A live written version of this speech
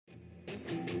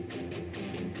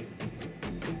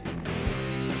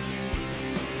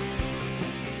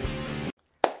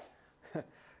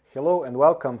Hello and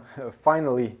welcome.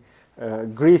 Finally,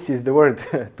 grease is the word.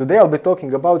 Today I'll be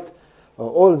talking about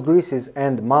oils, greases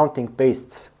and mounting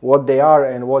pastes, what they are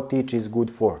and what each is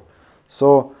good for.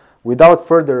 So without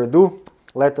further ado,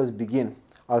 let us begin.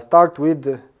 I'll start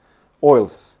with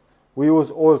oils. We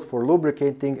use oils for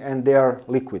lubricating and they are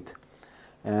liquid.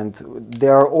 And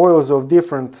there are oils of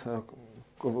different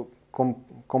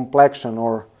complexion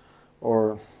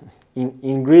or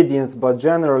ingredients, but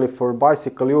generally for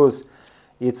bicycle use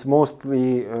it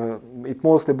mostly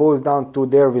boils down to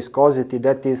their viscosity,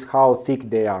 that is how thick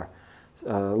they are.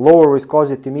 Lower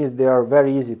viscosity means they are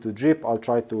very easy to drip. I'll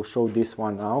try to show this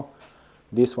one now.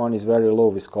 This one is very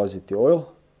low viscosity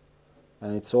oil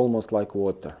and it's almost like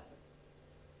water.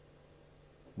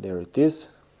 There it is.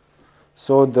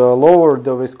 So the lower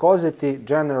the viscosity,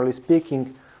 generally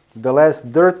speaking, the less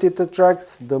dirt it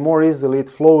attracts, the more easily it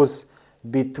flows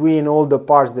between all the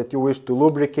parts that you wish to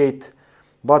lubricate,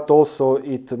 but also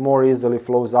it more easily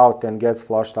flows out and gets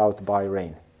flushed out by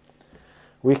rain.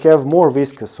 We have more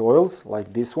viscous oils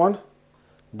like this one.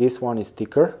 This one is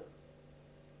thicker.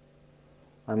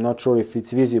 I'm not sure if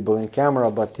it's visible in camera,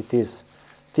 but it is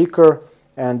thicker,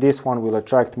 and this one will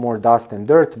attract more dust and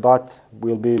dirt, but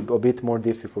will be a bit more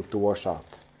difficult to wash out.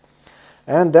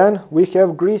 And then we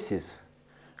have greases.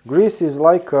 Grease is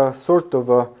like a sort of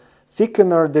a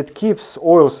thickener that keeps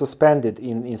oil suspended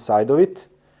inside of it.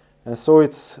 And so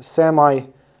it's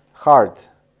semi-hard.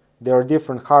 There are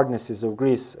different hardnesses of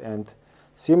grease and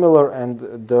similar, and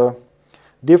the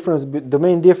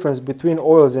main difference between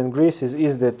oils and greases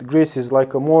is that grease is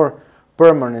like a more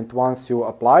permanent once you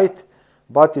apply it,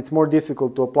 but it's more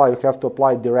difficult to apply. You have to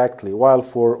apply it directly, while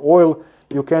for oil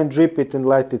you can drip it and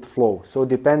let it flow. So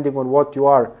depending on what you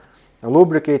are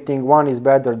lubricating, one is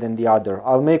better than the other.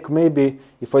 I'll make, maybe,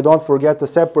 if I don't forget, a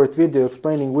separate video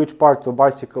explaining which parts of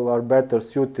bicycle are better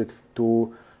suited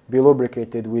to be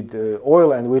lubricated with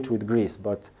oil and which with grease,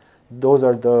 but those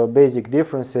are the basic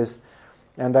differences.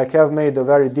 And I have made a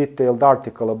very detailed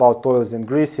article about oils and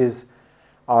greases.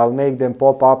 I'll make them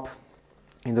pop up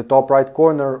in the top right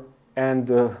corner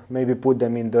and maybe put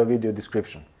them in the video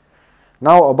description.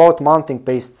 Now about mounting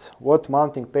pastes. What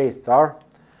mounting pastes are?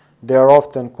 They are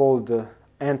often called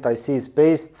anti-seize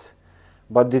pastes,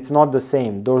 but it's not the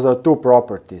same. Those are two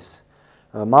properties.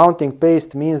 Mounting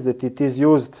paste means that it is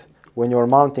used when you're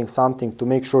mounting something to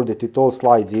make sure that it all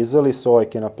slides easily, so I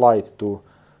can apply it to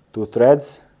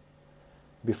threads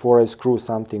before I screw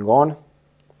something on,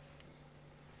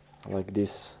 like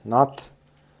this nut.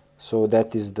 So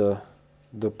that is the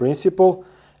principle.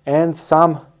 And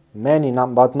many,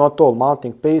 but not all,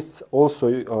 mounting pastes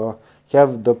also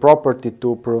have the property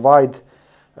to provide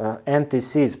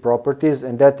anti-seize properties,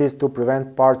 and that is to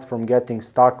prevent parts from getting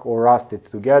stuck or rusted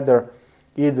together,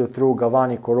 either through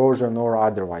galvanic corrosion or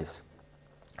otherwise.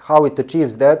 How it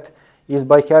achieves that is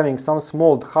by having some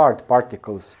small hard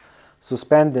particles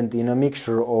suspended in a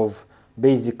mixture of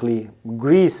basically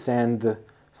grease and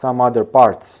some other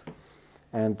parts.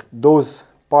 And those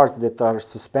parts that are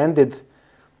suspended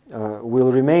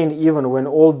will remain even when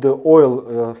all the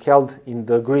oil held in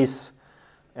the grease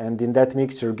and in that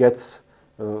mixture gets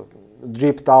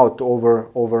dripped out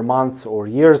over months or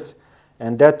years,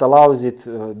 and that allows it,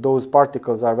 those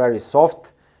particles are very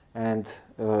soft, and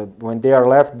when they are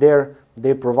left there,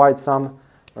 they provide some,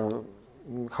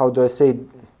 how do I say,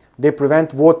 they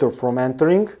prevent water from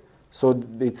entering, so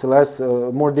it's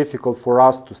more difficult for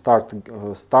us to start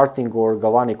starting or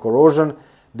galvanic corrosion.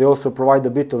 They also provide a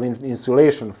bit of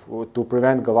insulation to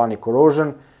prevent galvanic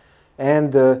corrosion,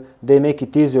 and they make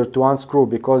it easier to unscrew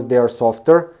because they are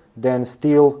softer than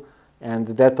steel, and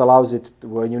that allows it,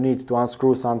 when you need to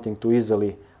unscrew something, to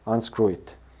easily unscrew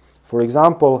it. For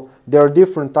example, there are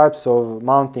different types of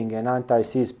mounting and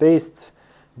anti-seize pastes.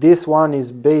 This one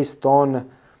is based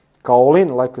on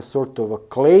kaolin, like a sort of a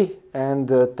clay, and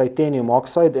titanium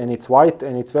oxide, and it's white,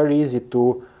 and it's very easy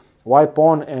to wipe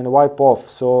on and wipe off.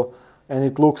 So, and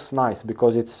it looks nice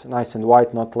because it's nice and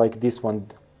white, not like this one.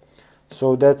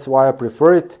 So that's why I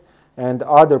prefer it. And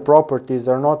other properties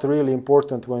are not really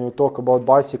important when we talk about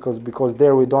bicycles, because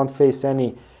there we don't face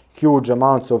any huge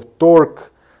amounts of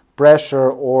torque, pressure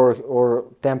or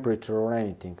temperature or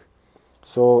anything.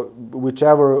 So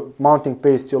whichever mounting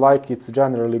paste you like, it's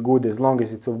generally good as long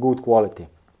as it's of good quality.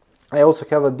 I also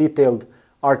have a detailed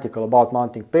article about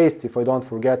mounting pastes. If I don't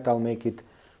forget, I'll make it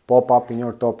pop up in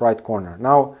your top right corner.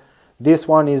 Now this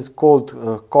one is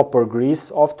called copper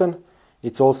grease often.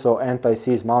 It's also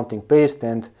anti-seize mounting paste,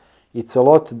 and it's a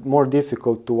lot more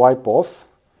difficult to wipe off.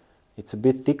 It's a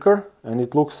bit thicker and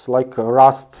it looks like a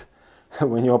rust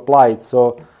when you apply it,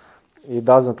 so it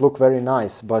doesn't look very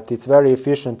nice, but it's very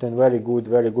efficient and very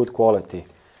good quality.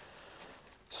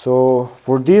 So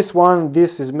for this one,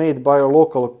 this is made by a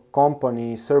local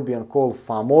company, Serbian, called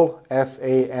Famol,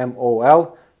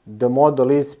 F-A-M-O-L. The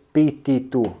model is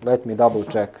PT2. Let me double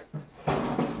check.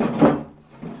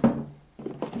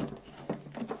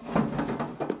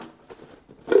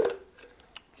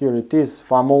 Here it is,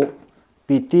 Famol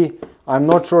PT. I'm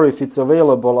not sure if it's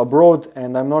available abroad,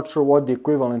 and I'm not sure what the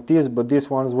equivalent is, but this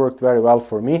one's worked very well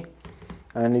for me.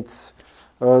 And it's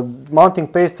mounting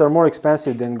pastes are more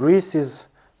expensive than greases.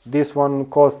 This one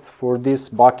costs, for this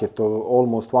bucket of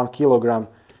almost 1 kilogram,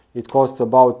 it costs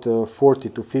about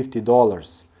 $40 to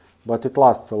 $50, but it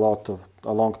lasts a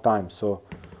long time. So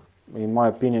in my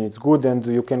opinion it's good, and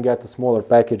you can get a smaller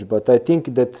package. But I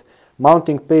think that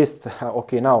mounting paste,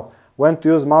 okay, now when to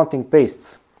use mounting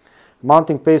pastes.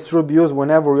 Mounting paste should be used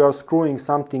whenever you are screwing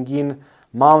something in,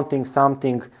 mounting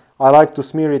something. I like to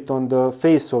smear it on the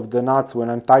face of the nuts when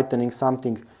I'm tightening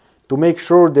something, to make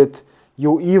sure that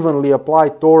you evenly apply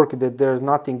torque, that there's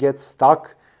nothing gets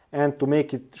stuck, and to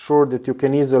make it sure that you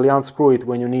can easily unscrew it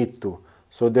when you need to,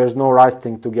 so there's no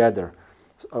rusting together.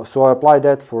 So I apply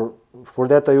that. For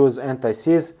that I use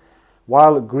anti-seize,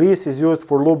 while grease is used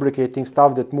for lubricating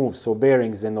stuff that moves, so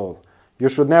bearings and all. You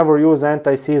should never use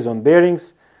anti-seize on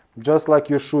bearings, just like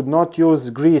you should not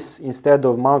use grease instead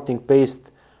of mounting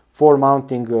paste for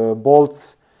mounting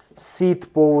bolts,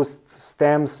 seat posts,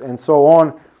 stems, and so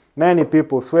on. Many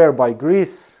people swear by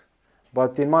grease,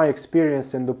 but in my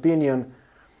experience and opinion,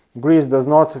 grease does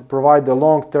not provide a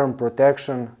long-term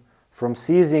protection from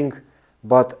seizing,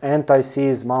 but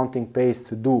anti-seize mounting pastes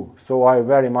do. So I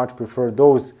very much prefer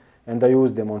those, and I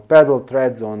use them on pedal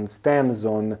threads, on stems,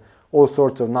 on all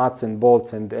sorts of nuts and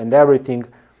bolts and everything,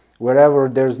 wherever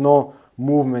there's no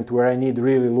movement where I need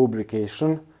really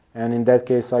lubrication, and in that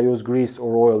case I use grease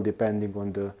or oil depending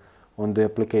on the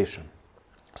application.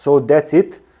 So that's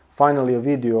it. Finally a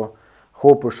video,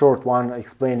 hope a short one,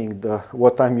 explaining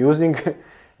what I'm using.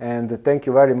 And thank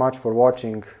you very much for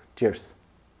watching. Cheers.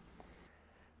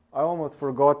 I almost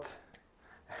forgot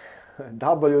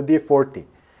WD-40.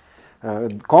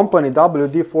 Company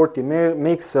WD-40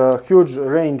 makes a huge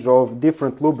range of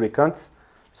different lubricants.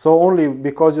 So only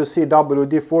because you see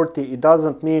WD-40, it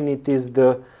doesn't mean it is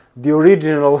the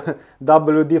original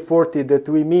WD-40 that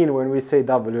we mean when we say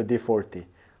WD-40.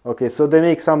 Okay, so they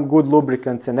make some good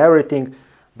lubricants and everything,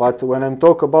 but when I'm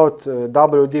talking about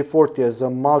WD-40 as a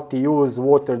multi-use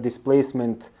water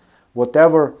displacement,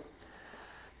 whatever,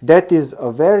 that is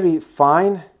a very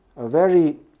fine, a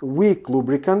very weak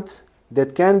lubricant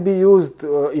that can be used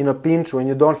in a pinch when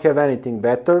you don't have anything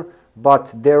better,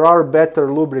 but there are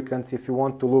better lubricants if you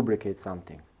want to lubricate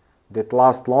something that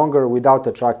last longer without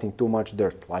attracting too much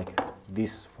dirt, like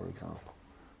this, for example.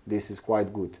 This is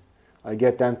quite good. I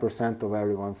get 10% of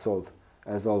everyone sold,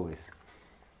 as always.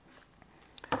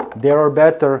 There are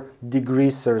better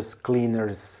degreasers,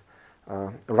 cleaners,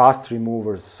 rust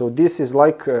removers. So this is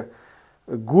like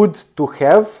good to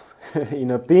have in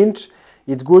a pinch.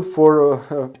 It's good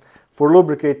for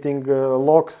lubricating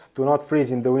locks to not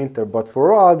freeze in the winter, but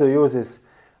for all other uses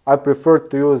I prefer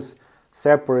to use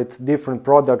separate different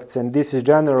products, and this is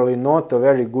generally not a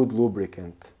very good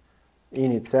lubricant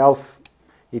in itself.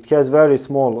 It has very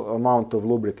small amount of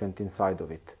lubricant inside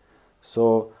of it.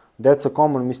 So that's a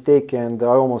common mistake, and I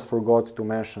almost forgot to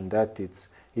mention that.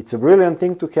 It's a brilliant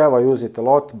thing to have. I use it a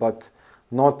lot, but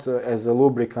not as a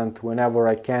lubricant whenever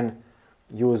I can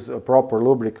use a proper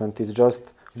lubricant. It's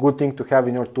just a good thing to have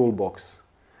in your toolbox.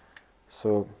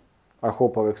 So I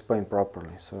hope I've explained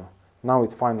properly. So now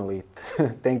it's finally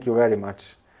it. Thank you very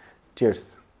much.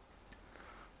 Cheers.